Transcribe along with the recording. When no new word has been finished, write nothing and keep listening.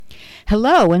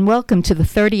Hello and welcome to the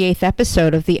 38th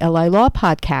episode of the LI Law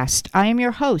Podcast. I am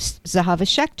your host, Zahava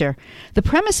Schechter. The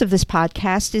premise of this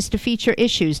podcast is to feature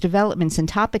issues, developments, and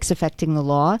topics affecting the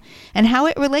law and how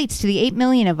it relates to the 8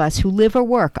 million of us who live or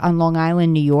work on Long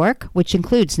Island, New York, which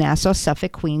includes Nassau,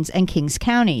 Suffolk, Queens, and Kings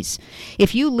counties.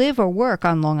 If you live or work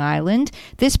on Long Island,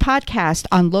 this podcast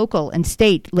on local and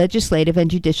state legislative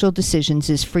and judicial decisions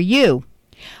is for you.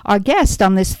 Our guest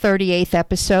on this 38th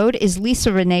episode is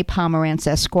Lisa Renee Pomerantz,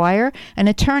 Esquire, an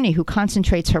attorney who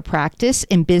concentrates her practice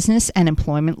in business and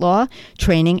employment law,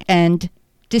 training, and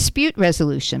dispute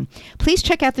resolution. Please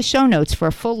check out the show notes for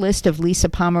a full list of Lisa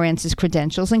Pomerantz's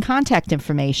credentials and contact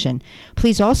information.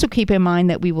 Please also keep in mind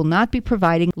that we will not be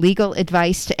providing legal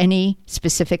advice to any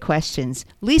specific questions.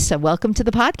 Lisa, welcome to the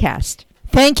podcast.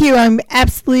 Thank you. I'm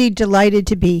absolutely delighted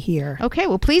to be here. Okay,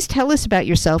 well, please tell us about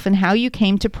yourself and how you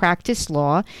came to practice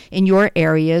law in your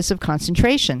areas of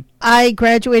concentration. I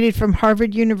graduated from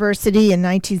Harvard University in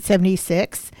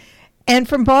 1976 and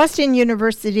from Boston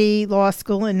University Law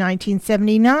School in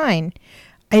 1979.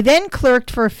 I then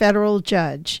clerked for a federal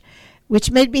judge,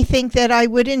 which made me think that I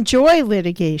would enjoy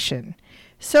litigation.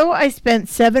 So I spent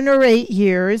 7 or 8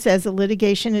 years as a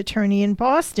litigation attorney in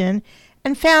Boston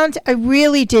and found I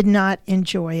really did not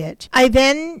enjoy it. I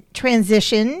then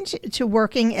transitioned to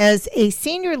working as a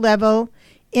senior level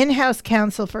in-house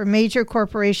counsel for a major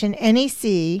corporation,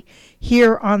 NEC,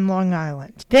 here on Long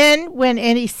Island. Then when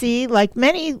NEC, like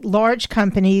many large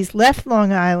companies, left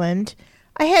Long Island,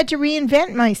 I had to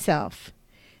reinvent myself.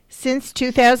 Since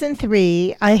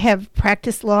 2003, I have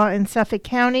practiced law in Suffolk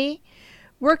County,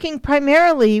 working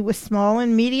primarily with small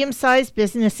and medium-sized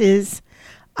businesses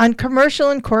on commercial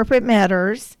and corporate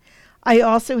matters. I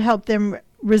also help them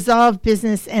resolve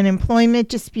business and employment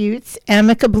disputes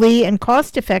amicably and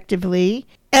cost-effectively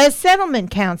as settlement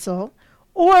counsel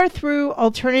or through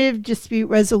alternative dispute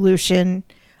resolution,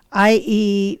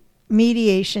 i.e.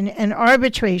 mediation and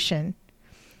arbitration.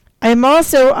 I am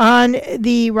also on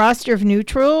the roster of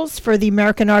neutrals for the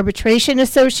American Arbitration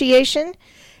Association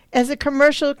as a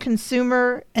commercial,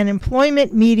 consumer, and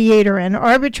employment mediator and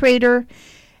arbitrator,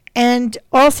 and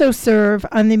also serve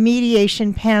on the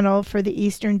mediation panel for the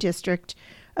Eastern District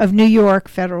of New York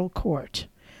Federal Court.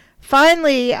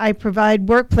 Finally, I provide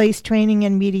workplace training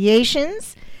and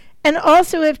mediations, and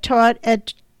also have taught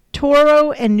at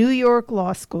Toro and New York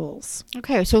law schools.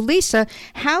 Okay, so Lisa,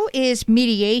 how is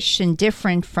mediation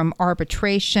different from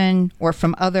arbitration or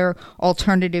from other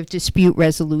alternative dispute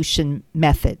resolution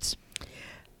methods?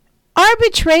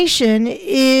 Arbitration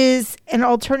is an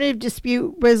alternative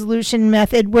dispute resolution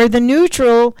method where the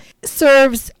neutral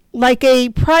serves like a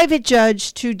private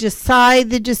judge to decide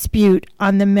the dispute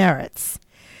on the merits.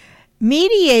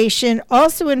 Mediation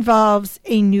also involves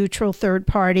a neutral third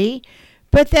party,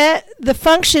 but that the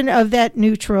function of that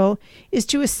neutral is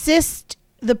to assist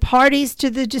the parties to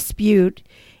the dispute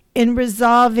in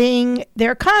resolving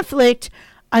their conflict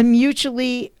on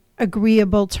mutually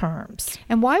agreeable terms.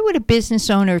 And why would a business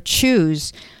owner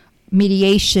choose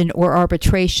mediation or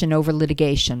arbitration over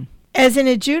litigation? As an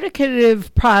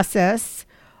adjudicative process,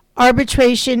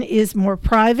 arbitration is more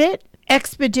private,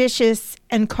 expeditious,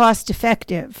 and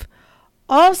cost-effective.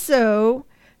 Also,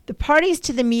 the parties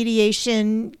to the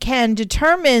mediation can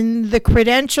determine the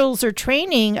credentials or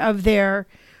training of their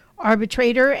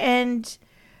arbitrator and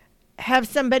have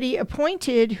somebody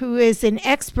appointed who is an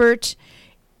expert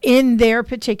in their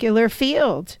particular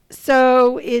field.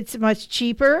 So it's much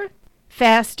cheaper,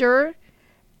 faster,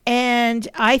 and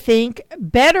I think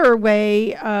better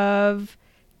way of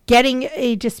getting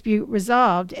a dispute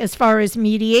resolved. As far as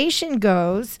mediation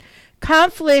goes,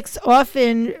 conflicts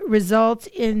often result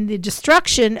in the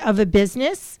destruction of a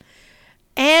business,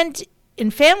 and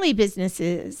in family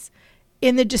businesses,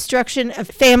 in the destruction of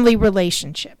family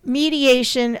relationship.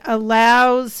 Mediation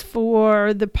allows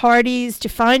for the parties to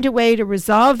find a way to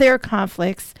resolve their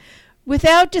conflicts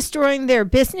without destroying their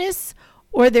business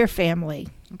or their family.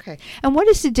 Okay. And what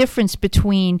is the difference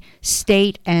between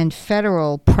state and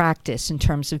federal practice in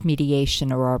terms of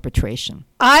mediation or arbitration?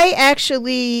 I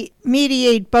actually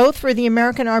mediate both for the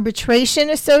American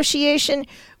Arbitration Association,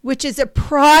 which is a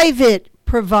private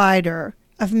provider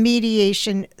of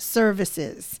mediation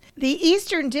services. The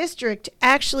Eastern District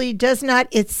actually does not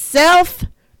itself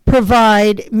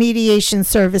provide mediation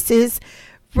services.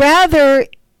 Rather,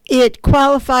 it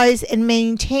qualifies and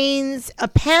maintains a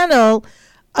panel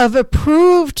of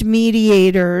approved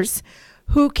mediators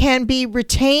who can be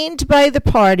retained by the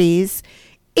parties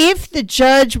if the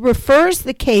judge refers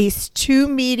the case to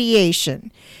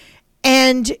mediation.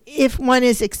 And if one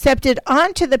is accepted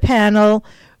onto the panel,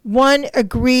 one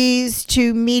agrees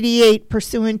to mediate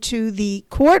pursuant to the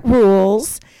court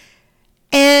rules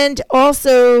and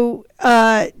also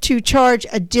to charge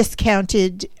a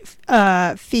discounted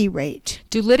fee rate.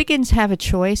 Do litigants have a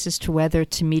choice as to whether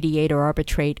to mediate or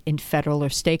arbitrate in federal or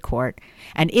state court?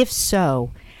 And if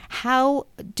so, how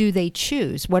do they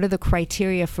choose? What are the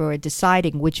criteria for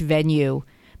deciding which venue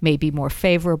may be more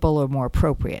favorable or more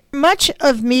appropriate? Much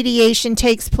of mediation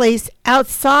takes place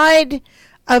outside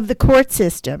of the court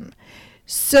system.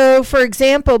 So, for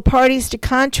example, parties to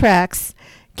contracts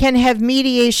can have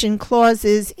mediation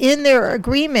clauses in their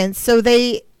agreements, so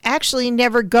they actually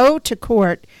never go to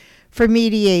court for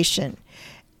mediation.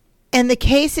 And the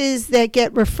cases that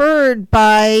get referred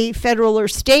by federal or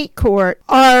state court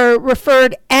are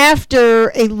referred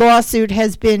after a lawsuit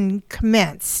has been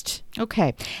commenced.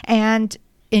 Okay. And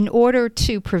in order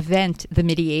to prevent the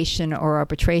mediation or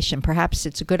arbitration, perhaps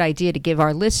it's a good idea to give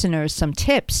our listeners some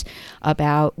tips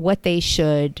about what they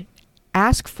should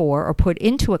ask for or put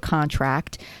into a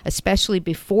contract, especially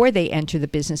before they enter the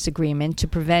business agreement, to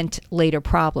prevent later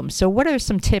problems. So what are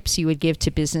some tips you would give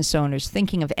to business owners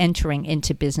thinking of entering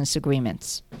into business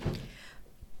agreements?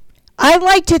 I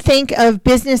like to think of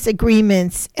business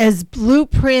agreements as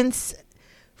blueprints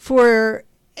for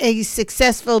a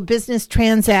successful business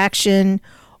transaction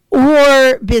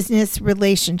or business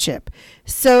relationship.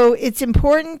 So it's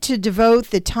important to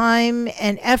devote the time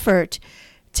and effort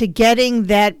to getting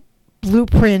that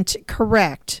blueprint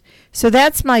correct. So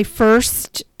that's my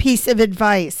first piece of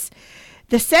advice.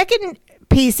 The second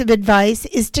piece of advice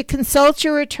is to consult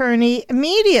your attorney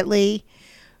immediately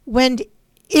when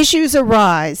issues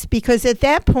arise, because at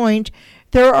that point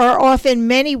there are often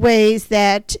many ways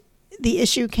that the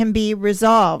issue can be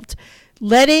resolved.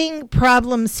 Letting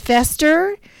problems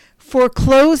fester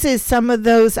forecloses some of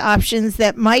those options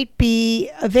that might be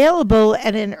available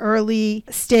at an early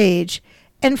stage.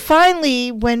 And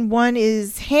finally, when one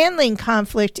is handling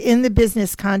conflict in the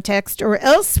business context or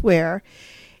elsewhere,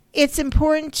 it's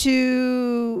important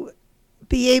to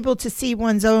be able to see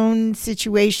one's own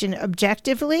situation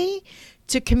objectively,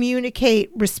 to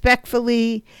communicate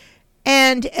respectfully,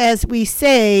 and, as we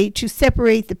say, to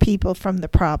separate the people from the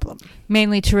problem.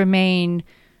 Mainly to remain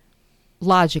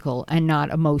logical and not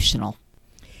emotional.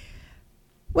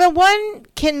 Well, one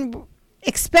can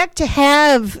expect to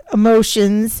have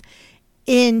emotions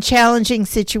in challenging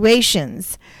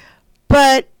situations,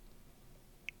 and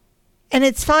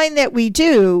it's fine that we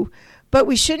do, but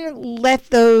we shouldn't let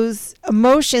those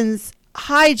emotions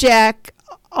hijack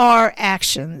our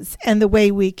actions and the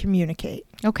way we communicate.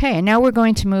 Okay, and now we're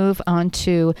going to move on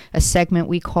to a segment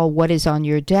we call What is on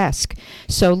Your Desk.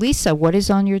 So, Lisa, what is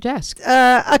on your desk?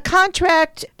 A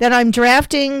contract that I'm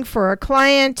drafting for a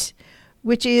client,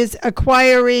 which is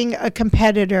acquiring a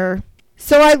competitor.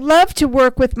 So I love to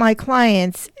work with my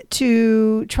clients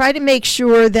to try to make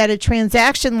sure that a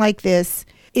transaction like this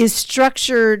is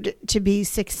structured to be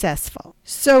successful.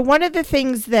 So one of the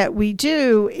things that we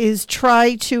do is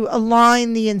try to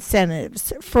align the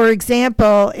incentives. For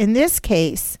example, in this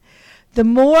case, the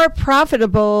more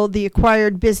profitable the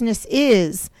acquired business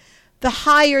is, the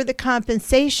higher the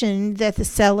compensation that the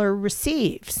seller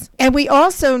receives. And we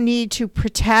also need to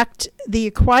protect the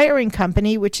acquiring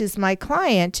company, which is my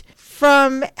client,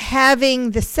 from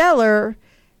having the seller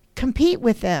compete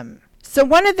with them. So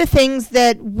one of the things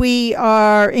that we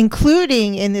are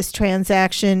including in this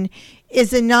transaction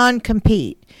is a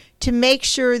non-compete, to make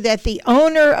sure that the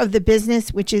owner of the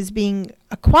business which is being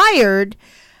acquired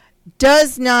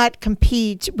does not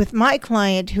compete with my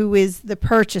client, who is the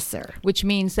purchaser. Which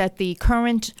means that the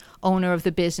current owner of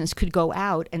the business could go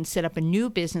out and set up a new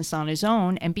business on his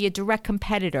own and be a direct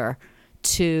competitor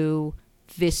to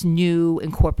this new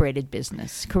incorporated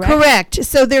business, correct? Correct.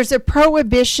 So there's a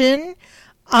prohibition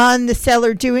on the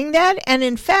seller doing that. And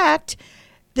in fact,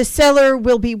 the seller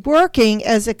will be working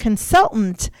as a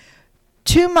consultant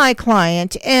to my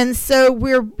client. And so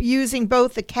we're using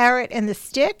both the carrot and the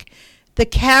stick. The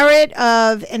carrot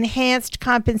of enhanced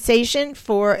compensation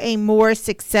for a more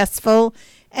successful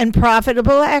and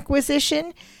profitable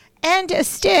acquisition, and a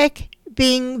stick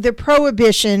being the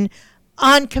prohibition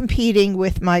on competing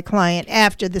with my client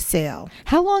after the sale.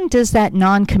 How long does that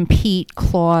non-compete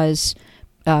clause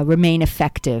remain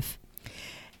effective?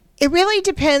 It really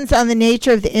depends on the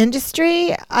nature of the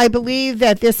industry. I believe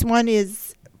that this one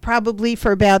is probably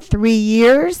for about 3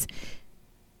 years.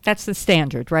 That's the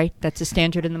standard, right? That's the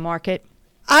standard in the market?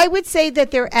 I would say that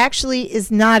there actually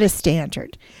is not a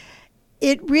standard.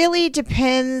 It really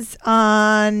depends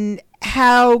on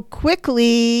how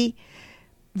quickly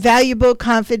valuable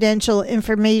confidential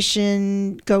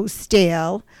information goes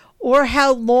stale or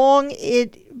how long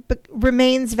it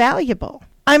remains valuable.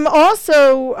 I'm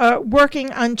also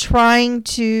working on trying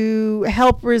to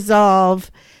help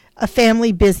resolve a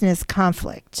family business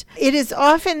conflict. It is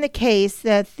often the case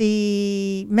that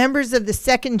the members of the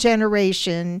second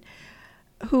generation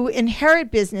who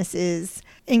inherit businesses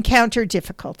encounter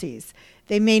difficulties.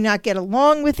 They may not get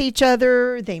along with each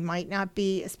other. They might not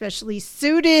be especially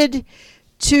suited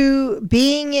to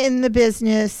being in the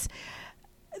business.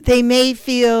 They may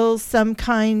feel some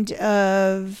kind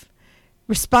of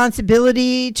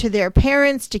responsibility to their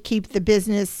parents to keep the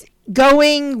business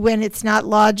going when it's not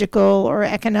logical or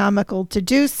economical to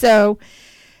do so.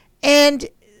 And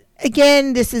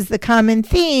again, this is the common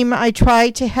theme. I try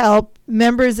to help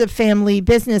members of family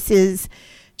businesses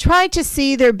try to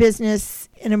see their business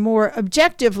in a more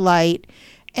objective light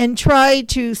and try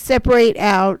to separate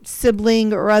out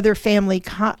sibling or other family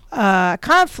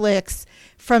conflicts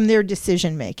from their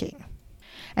decision making.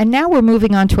 And now we're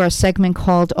moving on to our segment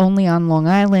called Only on Long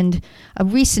Island, a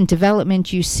recent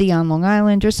development you see on Long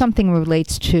Island or something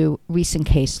relates to recent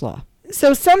case law.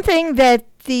 So something that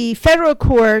the federal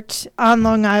court on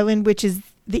Long Island, which is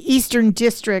the Eastern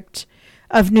District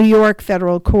of New York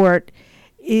Federal Court,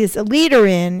 is a leader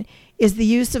in, is the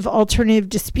use of alternative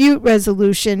dispute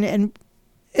resolution and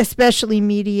especially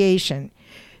mediation.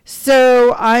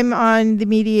 So I'm on the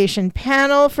mediation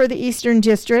panel for the Eastern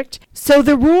District. So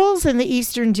the rules in the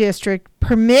Eastern District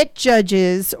permit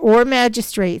judges or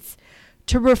magistrates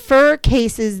to refer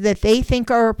cases that they think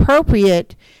are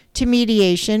appropriate to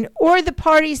mediation, or the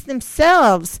parties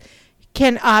themselves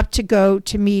can opt to go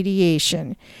to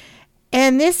mediation.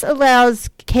 And this allows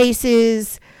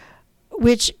cases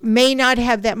which may not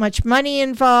have that much money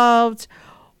involved,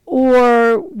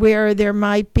 or where there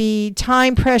might be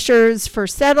time pressures for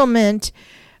settlement,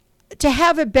 to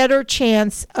have a better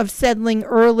chance of settling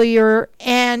earlier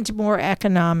and more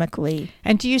economically.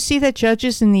 And do you see that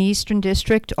judges in the Eastern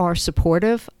District are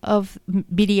supportive of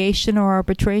mediation or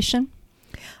arbitration?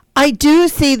 I do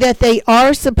see that they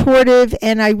are supportive,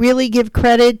 and I really give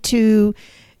credit to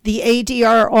the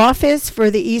ADR office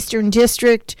for the Eastern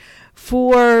District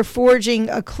for forging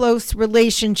a close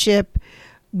relationship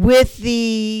with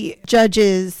the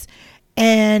judges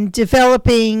and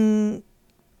developing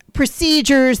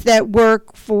procedures that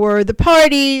work for the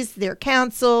parties, their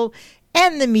counsel,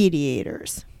 and the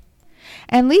mediators.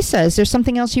 And Lisa, is there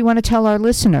something else you want to tell our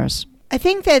listeners? I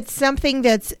think that's something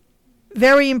that's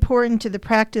very important to the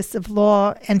practice of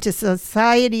law and to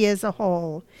society as a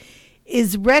whole,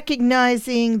 is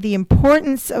recognizing the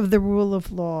importance of the rule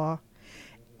of law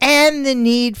and the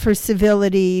need for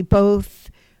civility, both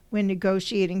when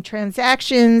negotiating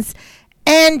transactions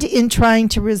and in trying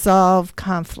to resolve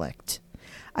conflict.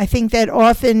 I think that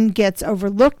often gets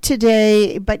overlooked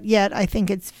today, but yet I think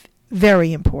it's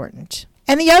very important.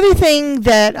 And the other thing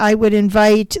that I would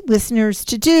invite listeners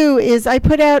to do is I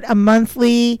put out a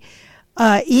monthly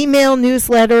email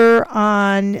newsletter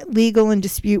on legal and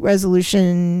dispute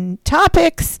resolution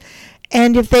topics.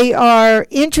 And if they are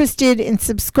interested in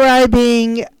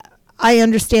subscribing, I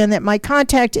understand that my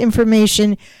contact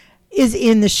information is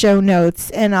in the show notes,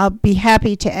 and I'll be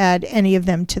happy to add any of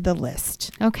them to the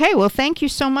list. Okay, well, thank you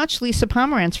so much, Lisa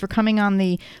Pomerantz, for coming on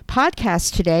the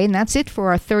podcast today. And that's it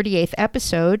for our 38th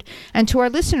episode. And to our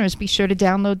listeners, be sure to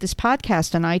download this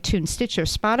podcast on iTunes, Stitcher,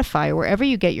 Spotify, or wherever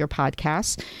you get your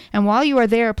podcasts. And while you are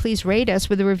there, please rate us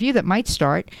with a review that might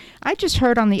start. I just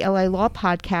heard on the LA Law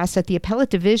podcast that the Appellate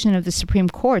Division of the Supreme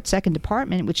Court, Second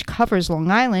Department, which covers Long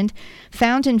Island,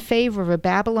 found in favor of a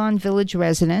Babylon Village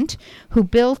resident who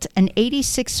built an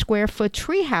 86-square-foot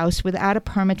treehouse without a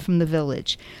permit from the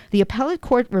village. The appellate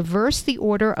court reversed the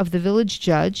order of the village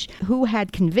judge who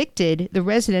had convicted the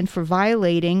resident for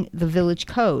violating the village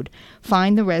code,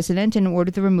 fined the resident, and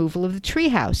ordered the removal of the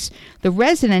treehouse. The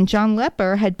resident, John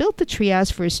Lepper, had built the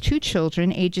treehouse for his two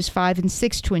children, ages 5 and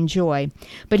 6, to enjoy,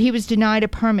 but he was denied a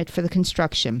permit for the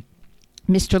construction.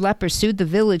 Mr. Lepper sued the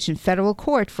village in federal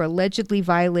court for allegedly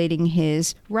violating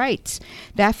his rights.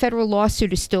 That federal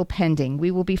lawsuit is still pending.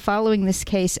 We will be following this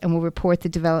case and will report the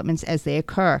developments as they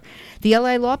occur. The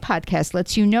LA Law Podcast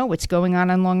lets you know what's going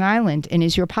on Long Island and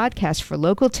is your podcast for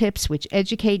local tips which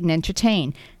educate and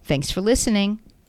entertain. Thanks for listening.